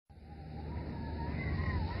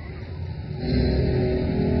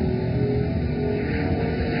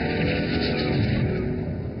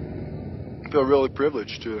feel really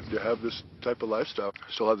privileged to have this type of lifestyle.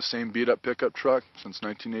 Still have the same beat-up pickup truck since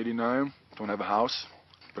 1989. Don't have a house,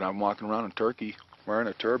 but I'm walking around in Turkey wearing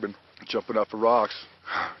a turban, jumping off of rocks,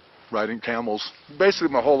 riding camels. Basically,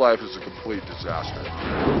 my whole life is a complete disaster.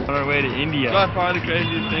 On our way to India. By far the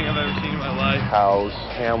craziest thing I've ever seen in my life. Cows,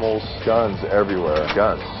 camels, guns everywhere.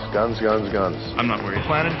 Guns, guns, guns, guns. I'm not worried.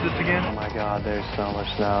 Planning this again? Oh my God, there's so much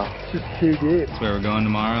snow. It's just too deep. That's where we're going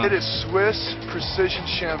tomorrow. It is Swiss precision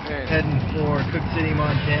champagne. Heading for Cook City,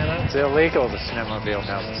 Montana. It's illegal to snowmobile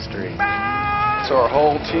down the street. So our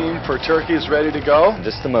whole team for Turkey is ready to go.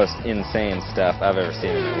 Just the most insane stuff I've ever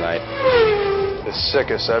seen in my life. The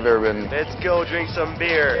sickest I've ever been. Let's go drink some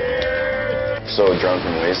beer. So drunk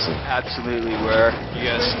and wasted. Absolutely were. You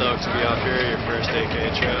guys stoked to be out here, your first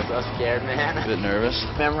AK trip? So scared, man. A bit nervous.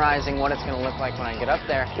 Memorizing what it's going to look like when I get up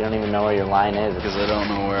there. You don't even know where your line is. Because I don't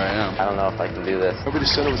know where I am. I don't know if I can do this. Nobody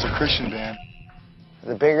said it was a Christian band.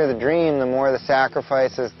 The bigger the dream, the more the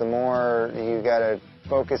sacrifices, the more you got to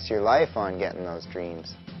focus your life on getting those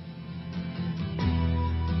dreams.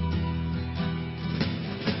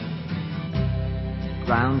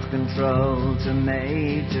 Ground control to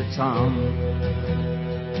Major Tom.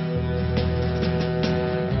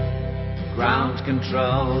 Ground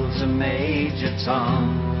control to Major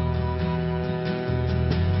Tom.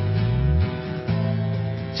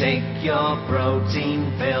 Take your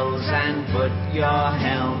protein pills and put your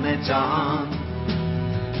helmet on.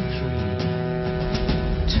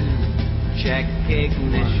 3, 2, check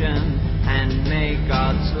ignition and may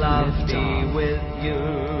God's love be with you.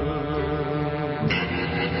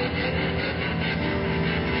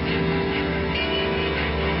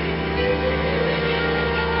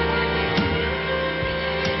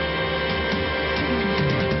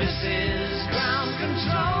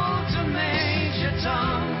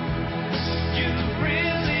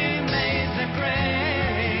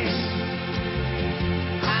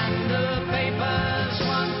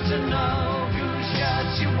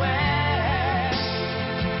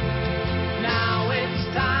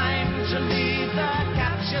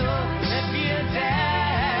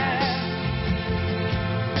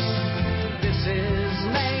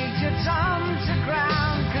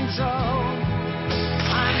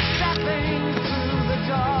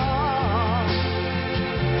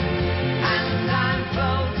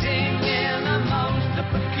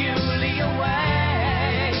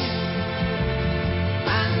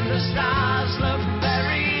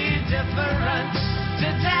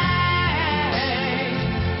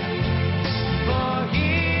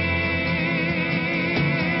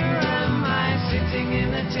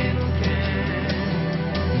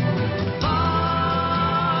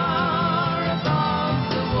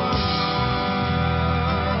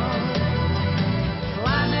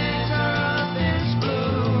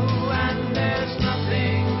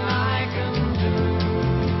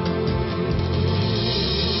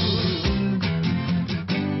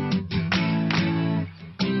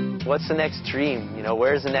 What's the next dream? You know,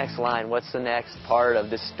 where's the next line? What's the next part of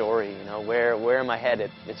this story? You know, where am I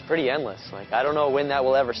headed? It's pretty endless. Like, I don't know when that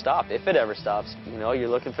will ever stop, if it ever stops. You know, you're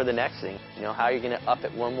looking for the next thing. You know, how you're going to up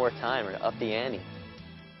it one more time or up the ante.